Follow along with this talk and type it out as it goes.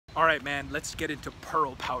All right, man, let's get into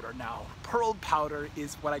pearl powder now. Pearl powder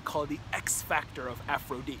is what I call the X factor of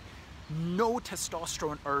aphro-d. No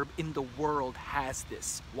testosterone herb in the world has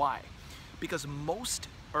this. Why? Because most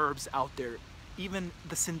herbs out there, even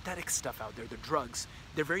the synthetic stuff out there, the drugs,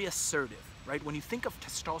 they're very assertive, right? When you think of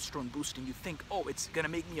testosterone boosting, you think, oh, it's gonna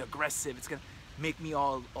make me aggressive, it's gonna make me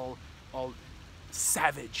all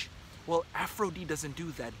savage. Well, aphro-d doesn't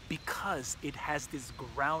do that because it has this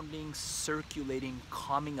grounding, circulating,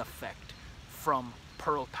 calming effect from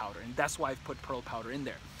pearl powder, and that's why I've put pearl powder in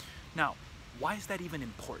there. Now, why is that even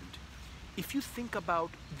important? If you think about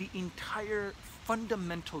the entire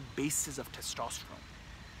fundamental basis of testosterone,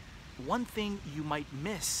 one thing you might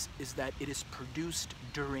miss is that it is produced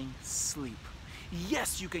during sleep.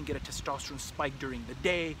 Yes, you can get a testosterone spike during the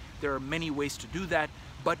day. There are many ways to do that,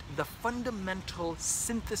 but the fundamental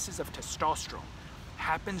synthesis of testosterone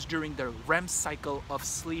happens during the REM cycle of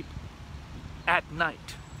sleep at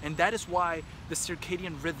night. And that is why the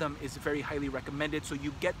circadian rhythm is very highly recommended, so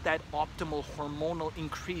you get that optimal hormonal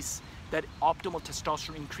increase, that optimal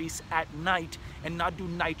testosterone increase at night, and not do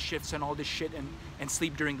night shifts and all this shit and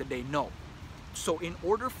sleep during the day. No. So in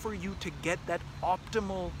order for you to get that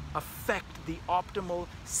optimal effect, the optimal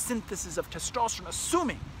synthesis of testosterone,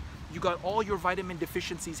 assuming you got all your vitamin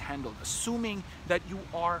deficiencies handled, assuming that you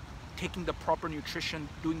are taking the proper nutrition,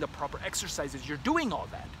 doing the proper exercises, you're doing all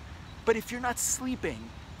that. But if you're not sleeping,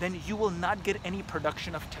 then you will not get any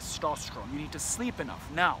production of testosterone. You need to sleep enough.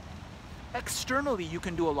 Now, externally, you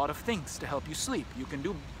can do a lot of things to help you sleep. You can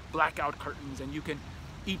do blackout curtains, and you can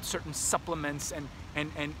eat certain supplements,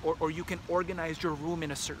 or you can organize your room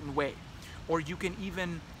in a certain way. Or you can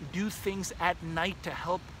even do things at night to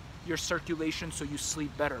help your circulation so you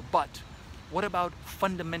sleep better. But what about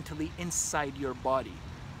fundamentally inside your body?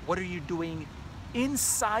 What are you doing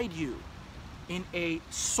inside you in a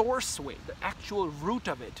source way, the actual root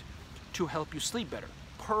of it, to help you sleep better?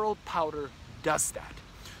 Pearl powder does that.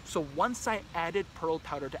 So once I added pearl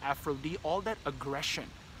powder to aphro-d, all that aggression,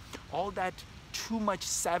 all that too much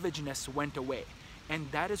savageness went away. And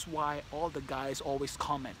that is why all the guys always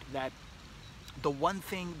comment that the one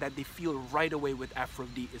thing that they feel right away with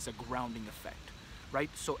aphro-d is a grounding effect, right?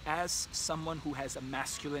 So as someone who has a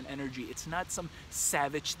masculine energy, it's not some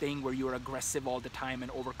savage thing where you're aggressive all the time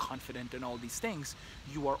and overconfident and all these things.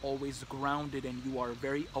 You are always grounded, and you are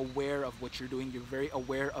very aware of what you're doing. You're very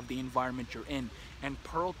aware of the environment you're in. And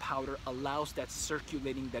pearl powder allows that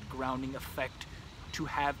circulating, that grounding effect to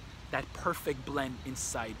have that perfect blend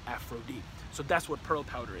inside aphro-d. So that's what pearl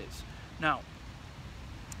powder is. Now,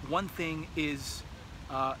 one thing is,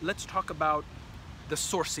 let's talk about the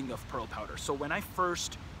sourcing of pearl powder. So when I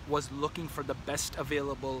first was looking for the best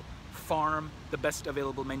available farm, the best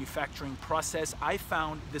available manufacturing process, I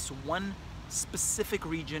found this one specific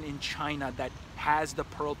region in China that has the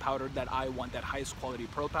pearl powder that I want, that highest quality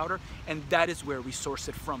pearl powder, and that is where we source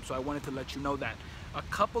it from. So I wanted to let you know that. A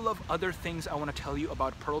couple of other things I want to tell you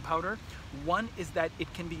about pearl powder. One is that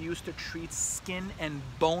it can be used to treat skin and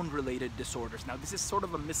bone related disorders. Now this is sort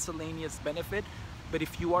of a miscellaneous benefit, but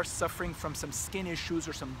if you are suffering from some skin issues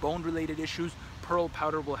or some bone related issues, pearl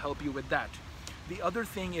powder will help you with that. The other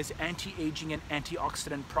thing is anti-aging and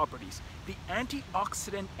antioxidant properties. The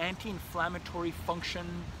antioxidant, anti-inflammatory function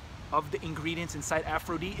of the ingredients inside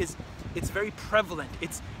aphro-d it's very prevalent.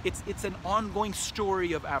 It's an ongoing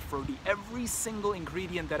story of aphro-d. Every single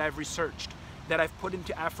ingredient that I've researched, that I've put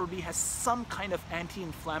into aphro-d, has some kind of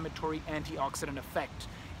anti-inflammatory, antioxidant effect.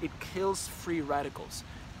 It kills free radicals.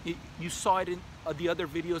 You saw it in the other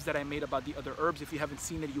videos that I made about the other herbs. If you haven't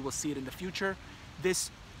seen it, you will see it in the future.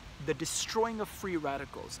 The destroying of free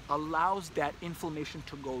radicals allows that inflammation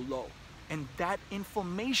to go low. And that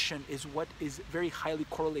inflammation is what is very highly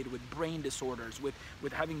correlated with brain disorders, with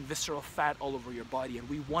having visceral fat all over your body. And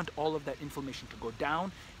we want all of that inflammation to go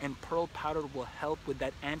down, and pearl powder will help with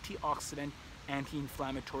that antioxidant,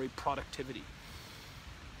 anti-inflammatory productivity.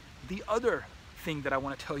 The other thing that I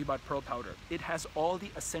want to tell you about pearl powder, it has all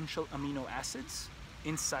the essential amino acids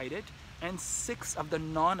inside it, and 6 of the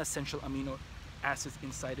non-essential amino acids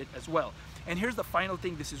inside it as well. And here's the final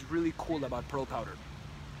thing, this is really cool about pearl powder.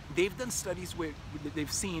 They've done studies where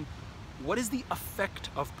they've seen what is the effect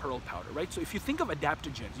of pearl powder, right? So if you think of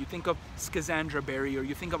adaptogens, you think of schizandra berry, or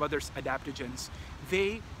you think of other adaptogens,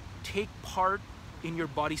 they take part in your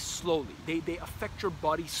body slowly. They affect your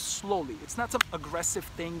body slowly. It's not some aggressive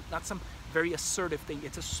thing, not some very assertive thing.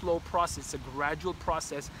 It's a slow process, a gradual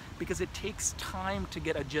process, because it takes time to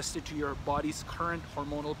get adjusted to your body's current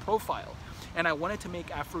hormonal profile. And I wanted to make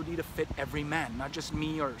aphro-d to fit every man, not just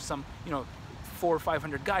me or some, 400 or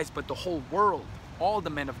 500 guys, but the whole world, all the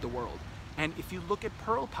men of the world. And if you look at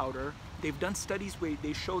pearl powder, they've done studies where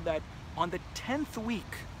they show that on the 10th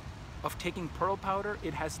week of taking pearl powder,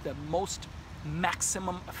 it has the most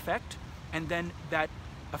maximum effect, and then that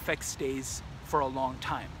effect stays for a long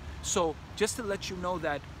time. So just to let you know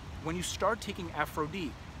that when you start taking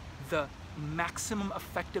aphro-d, the maximum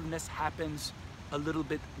effectiveness happens a little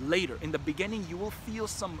bit later. In the beginning, you will feel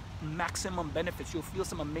some maximum benefits. You'll feel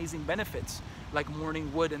some amazing benefits like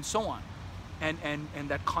morning wood and so on. And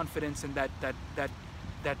that confidence and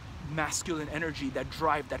that masculine energy, that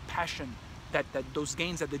drive, that passion, that those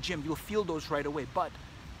gains at the gym, you'll feel those right away. But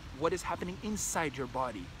what is happening inside your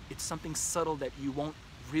body, it's something subtle that you won't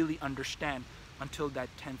really understand until that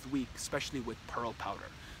 10th week, especially with pearl powder.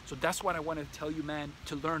 So that's what I want to tell you, man.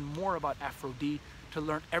 To learn more about aphro-d, to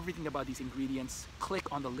learn everything about these ingredients,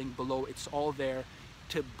 click on the link below. It's all there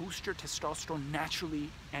to boost your testosterone naturally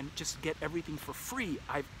and just get everything for free.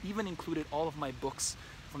 I've even included all of my books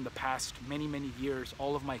from the past many years,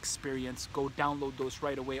 all of my experience. Go download those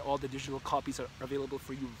right away. All the digital copies are available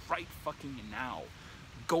for you right fucking now.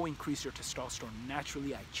 Go increase your testosterone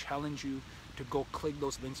naturally. I challenge you to go click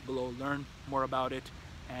those links below, learn more about it.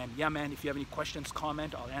 And yeah, man, if you have any questions,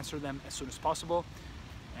 comment. I'll answer them as soon as possible.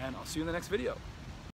 And I'll see you in the next video.